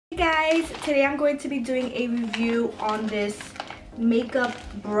guys, today I'm going to be doing a review on this makeup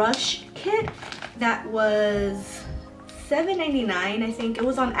brush kit that was $7.99. I think it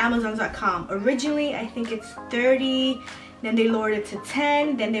was on Amazon.com. Originally I think it's $30, then they lowered it to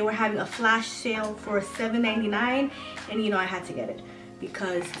 $10, then they were having a flash sale for $7.99, and you know I had to get it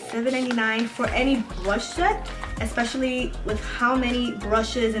because $7.99 for any brush set, especially with how many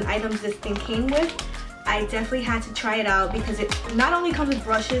brushes and items this thing came with. I definitely had to try it out because it not only comes with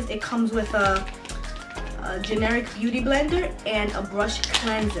brushes, it comes with a generic beauty blender and a brush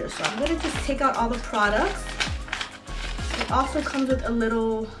cleanser. So I'm gonna just take out all the products. It also comes with a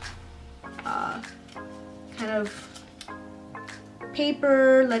little kind of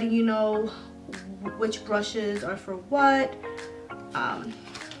paper letting you know which brushes are for what.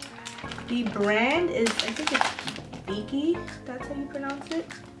 The brand is, I think it's Beaky, that's how you pronounce it.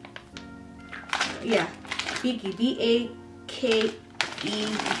 Yeah, Beaky, B-A-K-E-Y.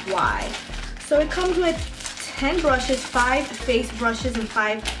 So it comes with 10 brushes, 5 face brushes and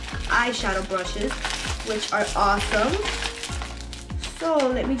 5 eyeshadow brushes, which are awesome. So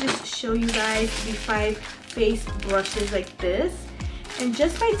let me just show you guys the 5 face brushes like this. And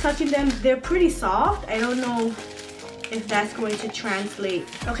just by touching them, they're pretty soft. I don't know if that's going to translate.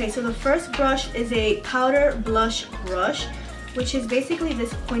 Okay, so the first brush is a powder blush brush, which is basically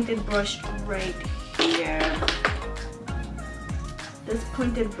this pointed brush right here. This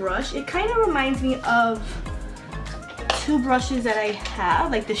pointed brush. It kind of reminds me of 2 brushes that I have,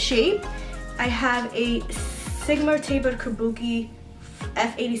 like the shape. I have a Sigma Tapered Kabuki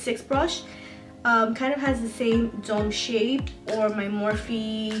F86 brush. Kind of has the same dome shape, or my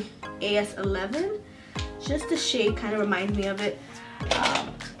Morphe AS11. Just the shape kind of reminds me of it.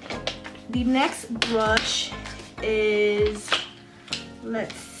 The next brush is,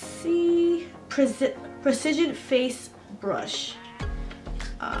 let's see, Precision Face Brush.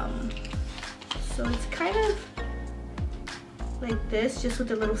 So it's kind of like this, just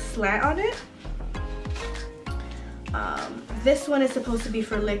with a little slant on it. This one is supposed to be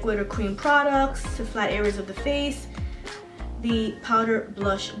for liquid or cream products, to flat areas of the face. The powder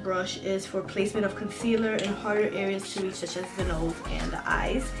blush brush is for placement of concealer in harder areas to reach, such as the nose and the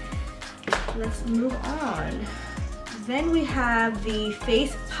eyes. Let's move on. Then we have the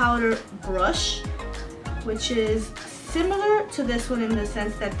face powder brush, which is similar to this one in the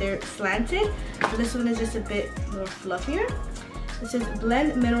sense that they're slanted. So this one is just a bit more fluffier. This is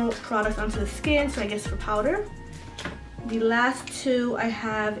blend mineral products onto the skin, so I guess for powder. The last 2, I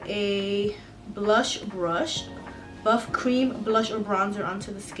have a blush brush, buff cream blush or bronzer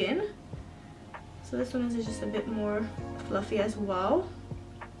onto the skin. So this one is just a bit more fluffy as well.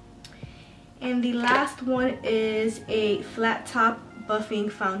 And the last one is a flat top buffing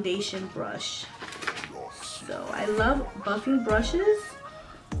foundation brush. So I love buffing brushes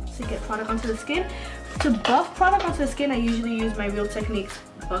to get product onto the skin. To buff product onto the skin, I usually use my Real Techniques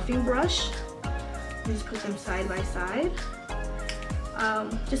buffing brush. Just put them side by side.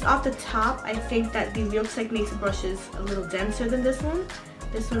 Just off the top, I think that the Real Techniques brush is a little denser than this one.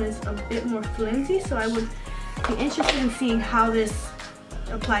 This one is a bit more flimsy, so I would be interested in seeing how this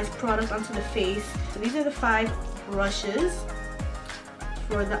applies product onto the face. So these are the 5 brushes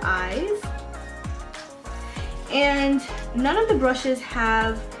for the eyes. And none of the brushes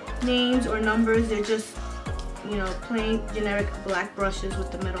have names or numbers. They're just, you know, plain generic black brushes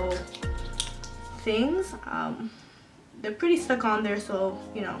with the metal things. They're pretty stuck on there, so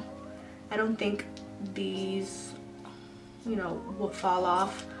you know, I don't think these, you know, will fall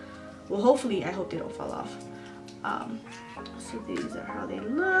off. Well, hopefully, I hope they don't fall off. So these are how they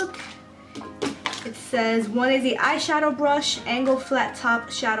look. It says one is the eyeshadow brush, angle flat top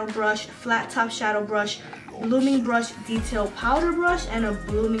shadow brush, flat top shadow brush, blooming brush detail powder brush, and a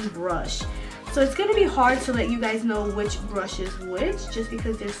blooming brush. So it's gonna be hard to let you guys know which brush is which, just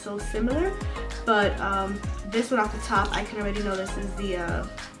because they're so similar. But this one off the top, I can already know this is the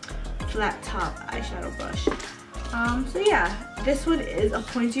flat top eyeshadow brush. So yeah, this one is a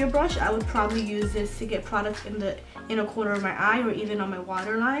pointier brush. I would probably use this to get product in the inner corner of my eye or even on my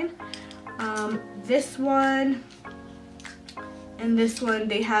waterline. This one and this one,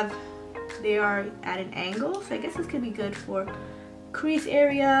 they are at an angle, so I guess this could be good for crease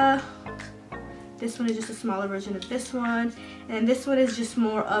area. This one is just a smaller version of this one, and this one is just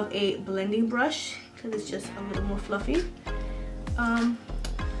more of a blending brush because it's just a little more fluffy. And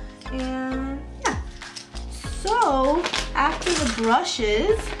yeah, so after the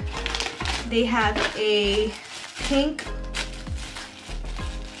brushes, they have a pink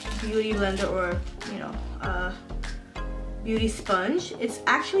beauty blender, or you know, beauty sponge. It's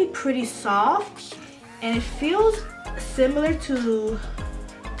actually pretty soft and it feels similar to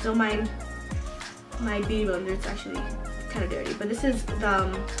Don't mind my beauty blender, it's actually kind of dirty. But this is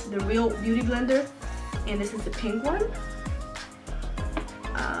the real beauty blender, and this is the pink one.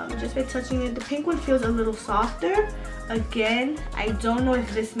 Just by touching it, the pink one feels a little softer. Again, I don't know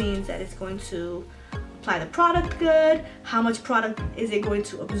if this means that it's going to apply the product good, how much product is it going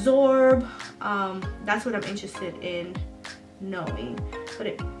to absorb. That's what I'm interested in knowing, but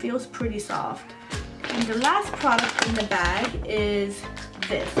it feels pretty soft. And the last product in the bag is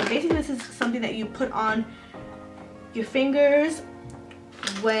this. So basically this is something that you put on your fingers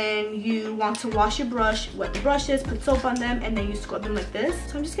when you want to wash your brush, wet the brushes, put soap on them, and then you scrub them like this.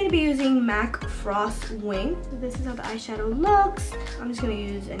 So I'm just going to be using MAC Frost Wing. This is how the eyeshadow looks. I'm just going to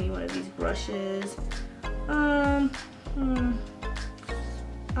use any one of these brushes. I'll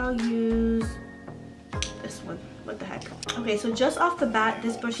use this one. What the heck? Okay, so just off the bat,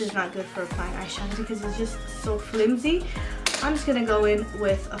 this brush is not good for applying eyeshadow because it's just so flimsy. I'm just gonna go in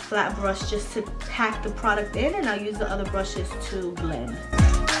with a flat brush just to pack the product in, and I'll use the other brushes to blend.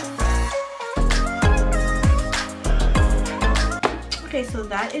 Okay, so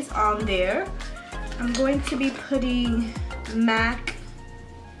that is on there. I'm going to be putting MAC.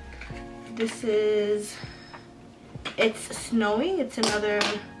 This is, it's Snowing. It's another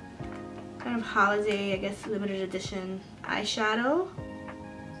kind of holiday, I guess, limited edition eyeshadow.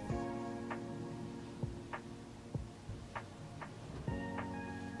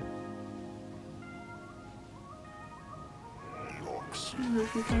 I don't know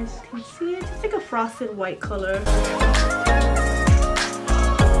if you guys can see it. It's like a frosted white color.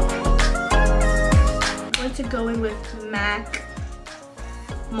 I'm going to go in with MAC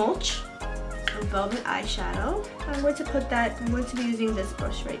Mulch, a velvet eyeshadow. I'm going to put that, I'm going to be using this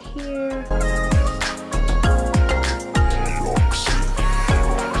brush right here.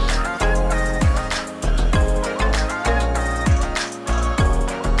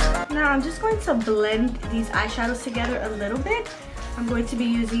 Now I'm just going to blend these eyeshadows together a little bit. I'm going to be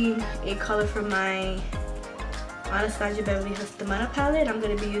using a color from my Anastasia Beverly Hills Stamina palette. I'm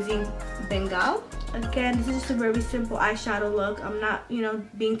going to be using Bengal. Again, this is just a very simple eyeshadow look. I'm not, you know,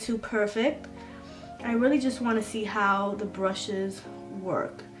 being too perfect. I really just want to see how the brushes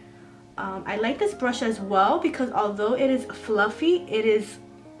work. I like this brush as well because although it is fluffy, it is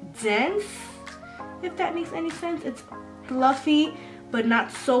dense, if that makes any sense. It's fluffy, but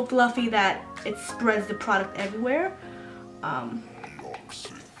not so fluffy that it spreads the product everywhere.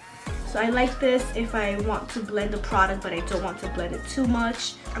 So I like this if I want to blend the product, but I don't want to blend it too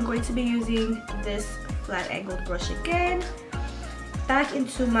much. I'm going to be using this flat angled brush again, back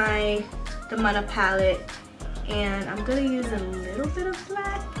into my Stamina palette, and I'm going to use a little bit of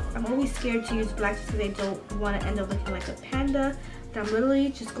black. I'm always scared to use black just because I don't want to end up looking like a panda. But I'm literally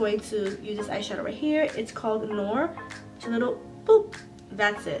just going to use this eyeshadow right here. It's called Noor. It's a little boop.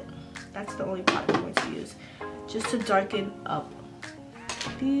 That's it. That's the only product I'm going to use, just to darken up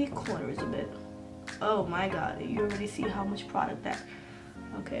the corners a bit. Oh my god, you already see how much product that.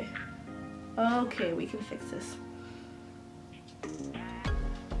 Okay, we can fix this.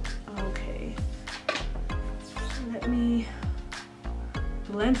 Okay, let me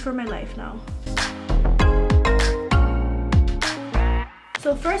blend for my life now.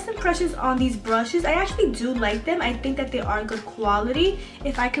 So first impressions on these brushes, I actually do like them. I think that they are good quality.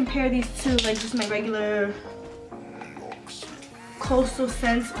 If I compare these to like just my regular Coastal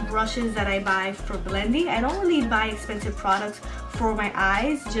Scents brushes that I buy for blending, I don't really buy expensive products for my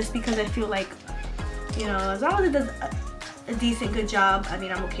eyes just because I feel like, you know, as long as it does a decent good job, I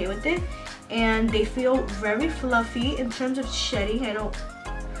mean, I'm okay with it. And they feel very fluffy in terms of shedding. I don't,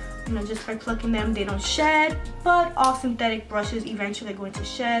 you know, just by plucking them, they don't shed, but all synthetic brushes eventually are going to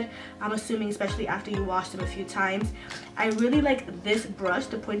shed, I'm assuming, especially after you wash them a few times. I really like this brush,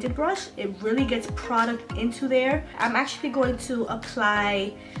 the pointed brush. It really gets product into there. I'm actually going to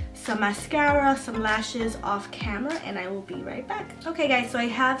apply some mascara, some lashes off camera, and I will be right back. Okay guys, so I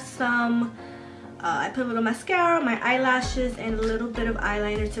have some I put a little mascara, my eyelashes, and a little bit of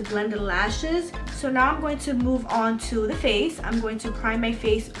eyeliner to blend the lashes. So now I'm going to move on to the face. I'm going to prime my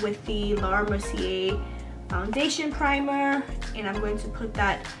face with the Laura Mercier foundation primer, and I'm going to put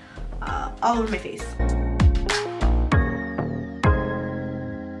that all over my face.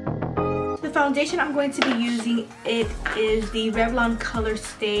 The foundation I'm going to be using, it is the Revlon Color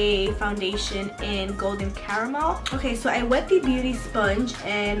Stay foundation in Golden Caramel. Okay, so I wet the beauty sponge,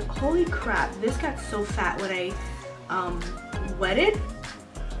 and holy crap, this got so fat when I wet it.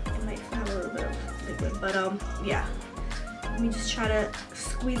 It might still have a little bit of liquid, but yeah. Let me just try to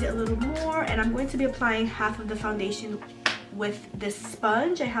squeeze it a little more, and I'm going to be applying half of the foundation with this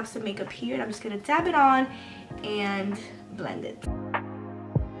sponge. I have some makeup here, and I'm just gonna dab it on and blend it.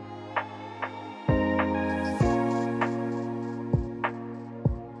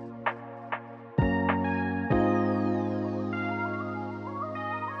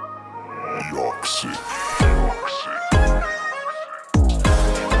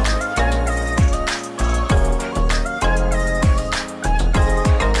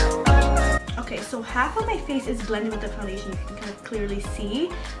 half of my face is blended with the foundation. You can kind of clearly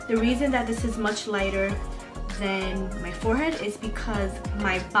see. The reason that this is much lighter than my forehead is because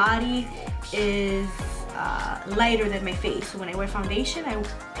my body is lighter than my face. So when I wear foundation, I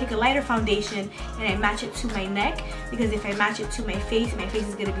pick a lighter foundation and I match it to my neck, because if I match it to my face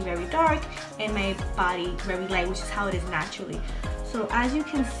is going to be very dark and my body very light, which is how it is naturally. So as you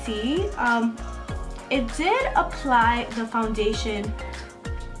can see, it did apply the foundation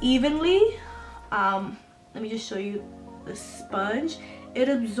evenly. Let me just show you the sponge. It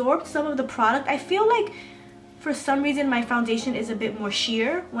absorbed some of the product. I feel like for some reason my foundation is a bit more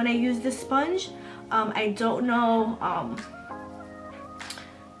sheer when I use this sponge. I don't know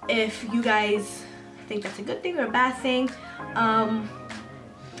if you guys think that's a good thing or a bad thing,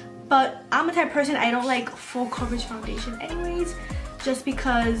 but I'm the type of person, I don't like full coverage foundation anyways, just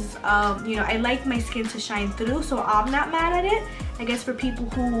because you know, I like my skin to shine through, so I'm not mad at it. I guess for people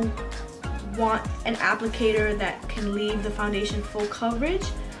who want an applicator that can leave the foundation full coverage,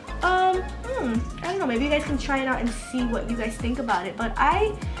 I don't know, maybe you guys can try it out and see what you guys think about it. But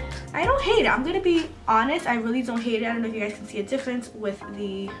I don't hate it. I'm gonna be honest, I really don't hate it. I don't know if you guys can see a difference with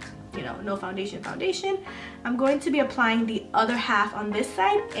the, you know, no foundation. I'm going to be applying the other half on this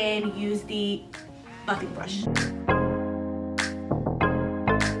side and use the buffing brush.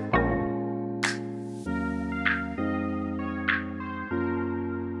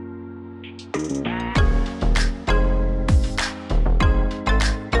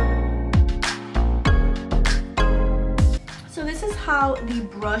 How the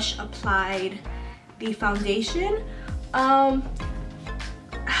brush applied the foundation. I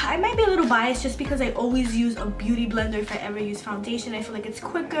might be a little biased just because I always use a beauty blender if I ever use foundation. I feel like it's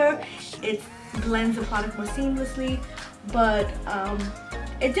quicker, it blends the product more seamlessly, but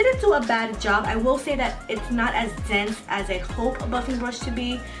it didn't do a bad job. I will say that it's not as dense as I hope a buffing brush to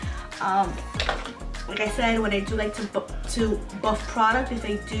be. Like I said, when I do like to buff product, if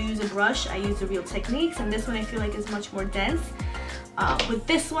I do use a brush, I use the Real Techniques, and this one I feel like is much more dense. With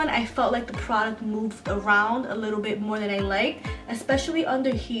this one, I felt like the product moved around a little bit more than I liked, especially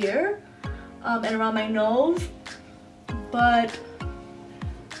under here and around my nose, but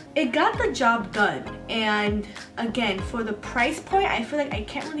it got the job done. And again, for the price point, I feel like I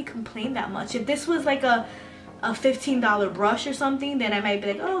can't really complain that much. If this was like a $15 brush or something, then I might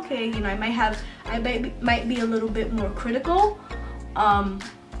be like, oh, okay, you know, I might be a little bit more critical,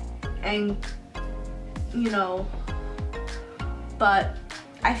 and you know, but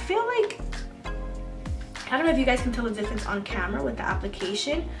I feel like, I don't know if you guys can tell the difference on camera with the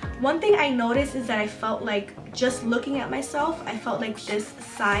application. One thing I noticed is that I felt like, just looking at myself, I felt like this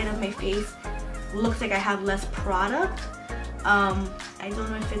side of my face looks like I have less product. I don't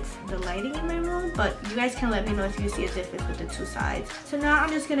know if it's the lighting in my room, but you guys can let me know if you see a difference with the two sides. So now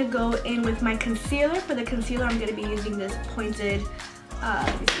I'm just gonna go in with my concealer. For the concealer, I'm gonna be using this pointed,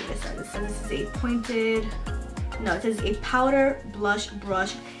 let me see what it says. It says this is a pointed, no, it says a powder blush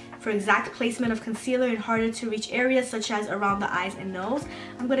brush for exact placement of concealer in harder to reach areas such as around the eyes and nose.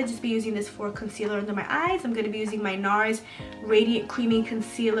 I'm gonna just be using this for concealer under my eyes. I'm gonna be using my NARS Radiant Creamy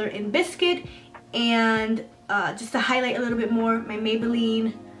Concealer in Biscuit, and just to highlight a little bit more, my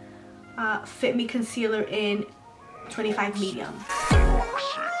Maybelline Fit Me Concealer in 25 Medium.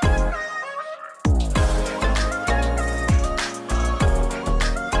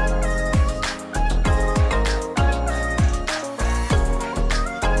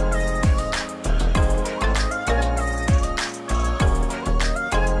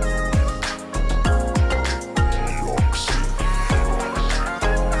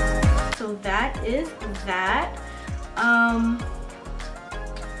 That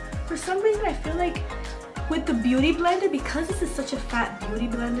for some reason I feel like with the beauty blender, because this is such a fat beauty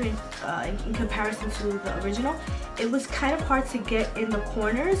blender in comparison to the original, it was kind of hard to get in the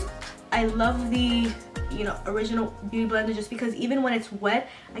corners. I love the, you know, original beauty blender just because even when it's wet,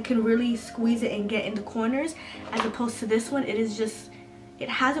 I can really squeeze it and get in the corners, as opposed to this one. It is just, it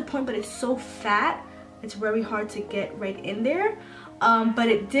has a point, but it's so fat, it's very hard to get right in there. But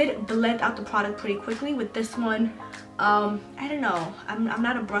it did blend out the product pretty quickly. With this one, I don't know, I'm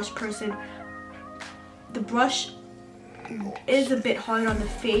not a brush person. The brush is a bit hard on the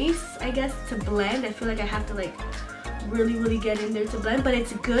face, I guess, to blend. I feel like I have to like really get in there to blend, but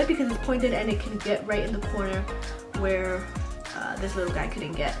it's good because it's pointed and it can get right in the corner where this little guy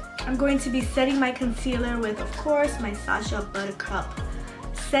couldn't get. I'm going to be setting my concealer with, of course, my Sacha Buttercup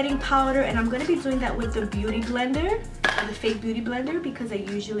setting powder, and I'm going to be doing that with the beauty blender, the fake beauty blender, because I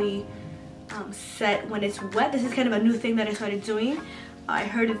usually set when it's wet. This is kind of a new thing that I started doing. I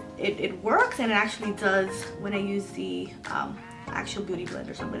heard it works, and it actually does when I use the actual beauty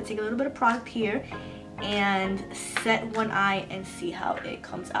blender. So I'm going to take a little bit of product here and set one eye and see how it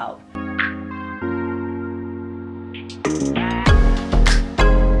comes out.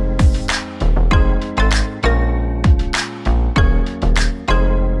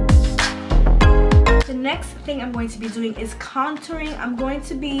 The next thing I'm going to be doing is contouring. I'm going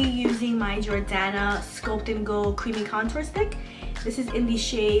to be using my Jordana Sculpt & Go Creamy Contour Stick. This is in the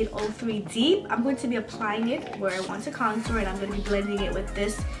shade 03 Deep. I'm going to be applying it where I want to contour, and I'm going to be blending it with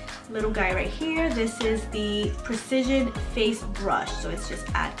this little guy right here. This is the Precision Face Brush, so it's just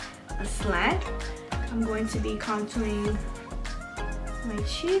at a slant. I'm going to be contouring my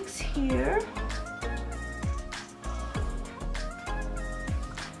cheeks here.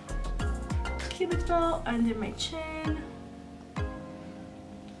 Cupid's bow under my chin, a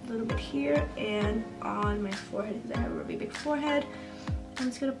little bit here, and on my forehead because I have a really big forehead. I'm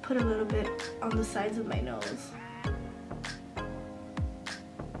just gonna put a little bit on the sides of my nose.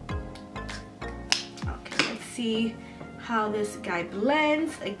 Okay, let's see how this guy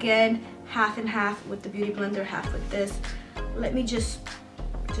blends. Again, half and half with the beauty blender, half with this. Let me just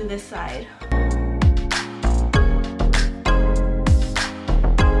do this side.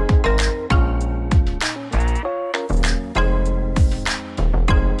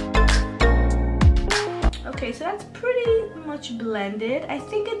 Okay, so that's pretty much blended. I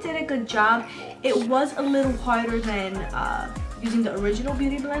think it did a good job. It was a little harder than using the original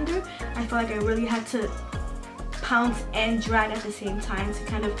beauty blender. I feel like I really had to pounce and drag at the same time to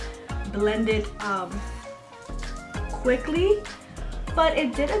kind of blend it quickly, but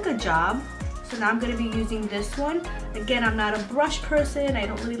it did a good job. So now I'm going to be using this one. Again, I'm not a brush person. I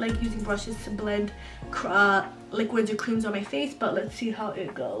don't really like using brushes to blend liquids or creams on my face, but let's see how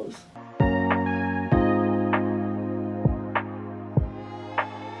it goes.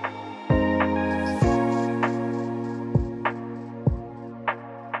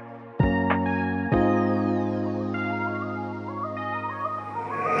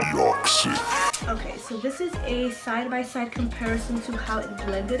 Okay, so this is a side-by-side comparison to how it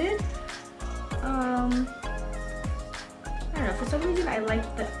blended it. I don't know, for some reason I like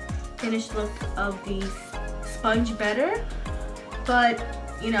the finished look of the sponge better, but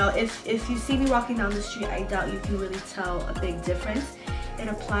you know, if you see me walking down the street, I doubt you can really tell a big difference. It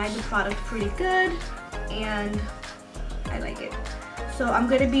applied the product pretty good and I like it. So I'm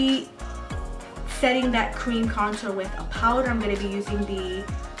going to be setting that cream contour with a powder. I'm going to be using the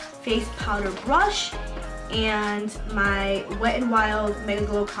face powder brush and my Wet n Wild Mega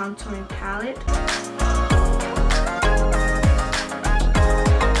Glow contouring palette.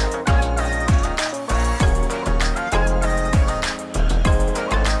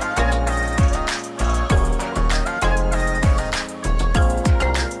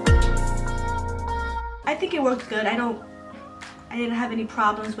 I think it worked good. I didn't have any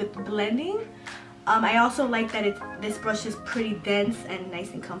problems with blending. I also like that this brush is pretty dense and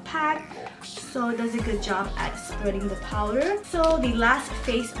nice and compact, so it does a good job at spreading the powder. So the last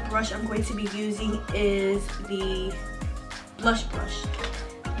face brush I'm going to be using is the blush brush.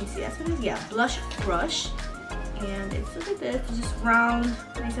 You see, that's what it is. Yeah, blush brush. And it's look at this, it's just round,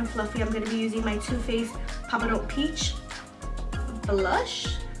 nice and fluffy. I'm going to be using my Too Faced Papa Don't Peach blush.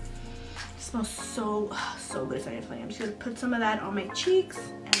 It smells so good. It's not even funny. I'm just going to put some of that on my cheeks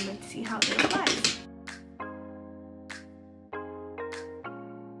and let's see how it applies.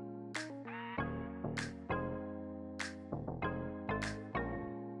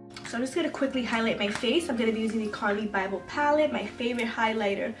 So I'm just going to quickly highlight my face. I'm going to be using the Carly Bible palette, my favorite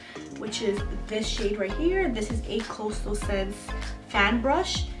highlighter, which is this shade right here. This is a Coastal Scents fan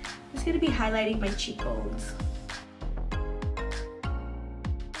brush. I'm just going to be highlighting my cheekbones.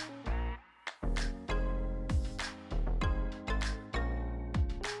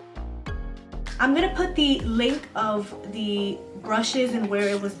 I'm going to put the link of the brushes and where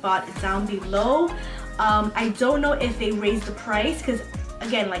it was bought down below. I don't know if they raised the price because,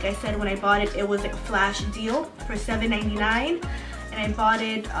 again, like I said, when I bought it, it was like a flash deal for $7.99, and I bought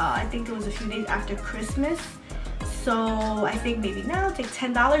it, I think it was a few days after Christmas. So I think maybe now it's like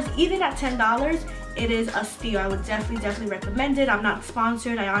 $10. Even at $10, it is a steal. I would definitely recommend it. I'm not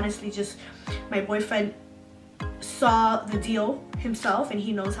sponsored. I honestly just, my boyfriend saw the deal himself and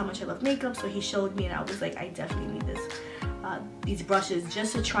he knows how much I love makeup, so he showed me and I was like, I definitely need this. These brushes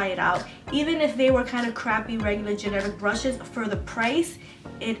just to try it out. Even if they were kind of crappy regular generic brushes, for the price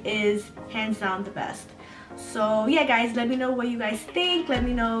it is hands down the best. So yeah guys, let me know what you guys think. Let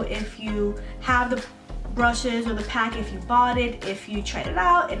me know if you have the brushes or the pack, if you bought it, if you tried it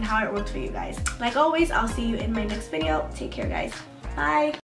out, and how it worked for you guys. Like always, I'll see you in my next video. Take care guys. Bye.